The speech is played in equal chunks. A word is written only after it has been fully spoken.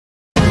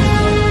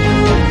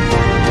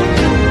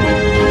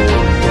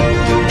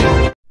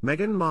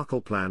Meghan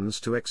Markle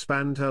plans to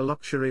expand her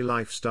luxury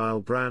lifestyle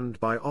brand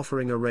by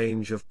offering a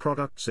range of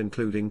products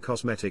including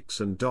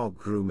cosmetics and dog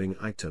grooming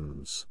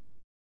items.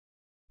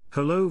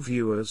 Hello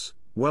viewers,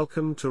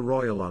 welcome to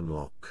Royal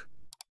Unlock.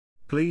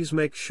 Please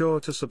make sure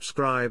to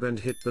subscribe and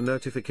hit the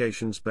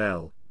notifications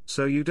bell,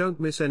 so you don't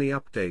miss any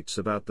updates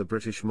about the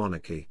British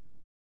monarchy.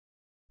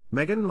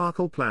 Meghan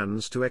Markle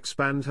plans to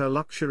expand her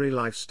luxury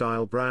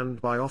lifestyle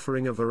brand by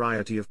offering a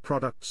variety of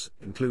products,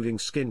 including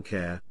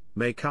skincare,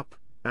 makeup,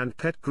 and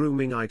pet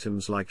grooming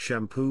items like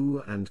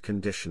shampoo and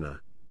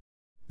conditioner.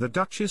 The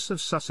Duchess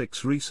of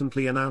Sussex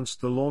recently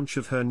announced the launch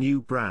of her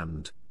new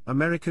brand,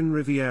 American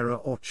Riviera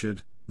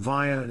Orchard,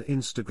 via an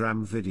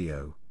Instagram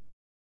video.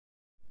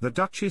 The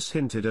Duchess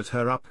hinted at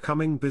her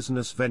upcoming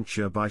business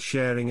venture by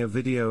sharing a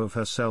video of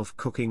herself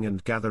cooking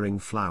and gathering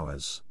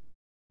flowers.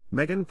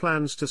 Meghan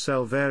plans to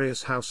sell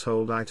various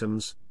household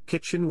items,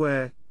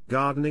 kitchenware,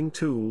 gardening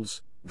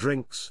tools,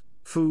 drinks,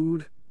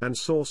 food, and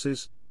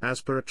sauces,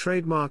 as per a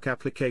trademark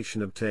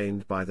application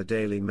obtained by the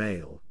Daily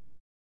Mail.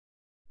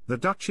 The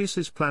Duchess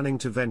is planning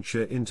to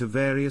venture into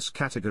various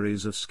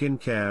categories of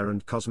skincare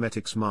and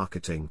cosmetics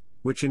marketing,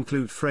 which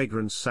include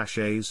fragrance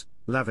sachets,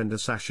 lavender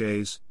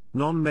sachets,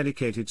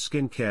 non-medicated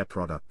skincare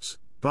products,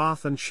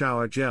 bath and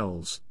shower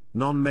gels,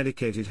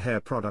 non-medicated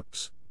hair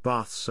products,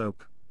 bath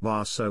soap,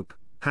 bar soap,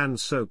 hand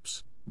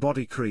soaps,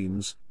 body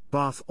creams,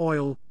 bath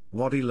oil,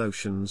 body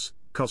lotions,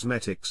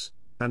 cosmetics,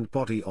 and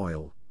body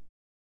oil.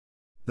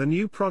 The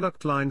new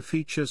product line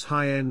features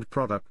high-end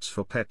products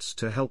for pets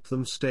to help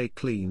them stay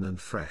clean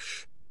and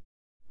fresh.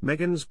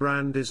 Meghan's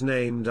brand is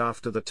named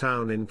after the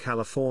town in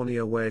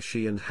California where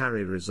she and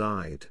Harry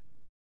reside.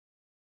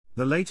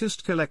 The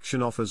latest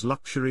collection offers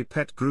luxury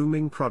pet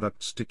grooming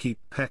products to keep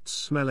pets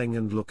smelling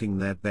and looking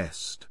their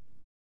best.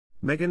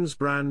 Meghan's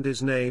brand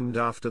is named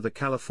after the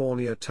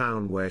California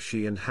town where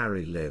she and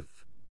Harry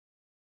live.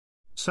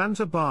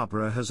 Santa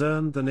Barbara has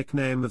earned the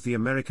nickname of the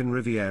American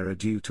Riviera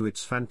due to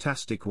its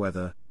fantastic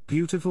weather,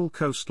 beautiful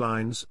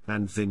coastlines,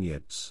 and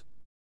vineyards.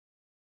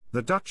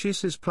 The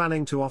Duchess is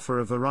planning to offer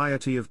a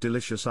variety of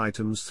delicious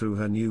items through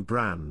her new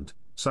brand,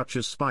 such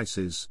as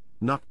spices,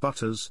 nut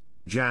butters,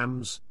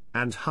 jams,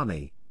 and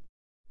honey.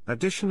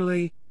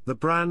 Additionally, the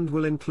brand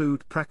will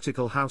include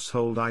practical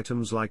household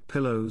items like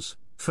pillows,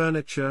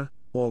 furniture,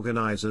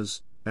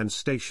 organizers, and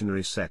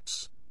stationery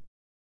sets.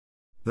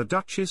 The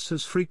Duchess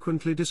has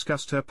frequently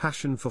discussed her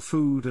passion for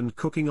food and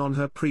cooking on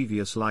her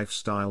previous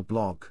lifestyle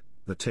blog,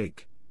 The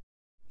Tig.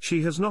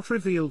 She has not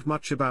revealed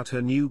much about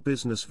her new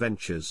business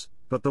ventures,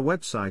 but the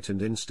website and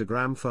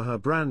Instagram for her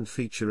brand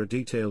feature a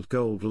detailed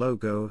gold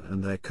logo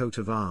and their coat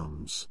of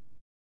arms.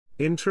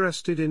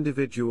 Interested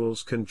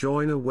individuals can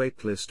join a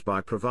waitlist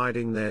by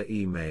providing their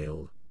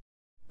email.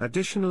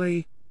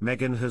 Additionally,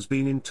 Meghan has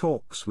been in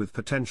talks with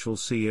potential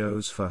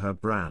CEOs for her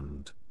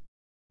brand.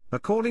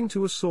 According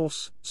to a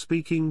source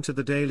speaking to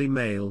the Daily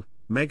Mail,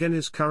 Meghan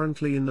is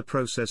currently in the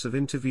process of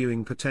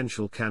interviewing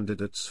potential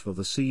candidates for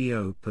the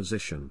CEO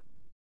position.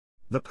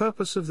 The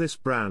purpose of this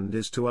brand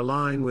is to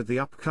align with the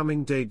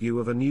upcoming debut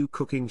of a new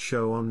cooking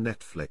show on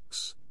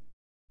Netflix.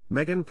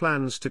 Meghan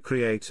plans to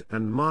create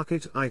and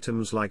market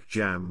items like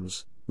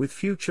jams, with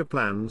future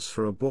plans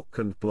for a book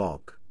and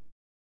blog.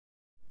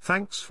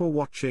 Thanks for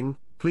watching,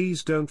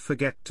 please don't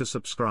forget to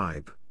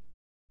subscribe.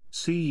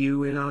 See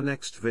you in our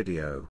next video.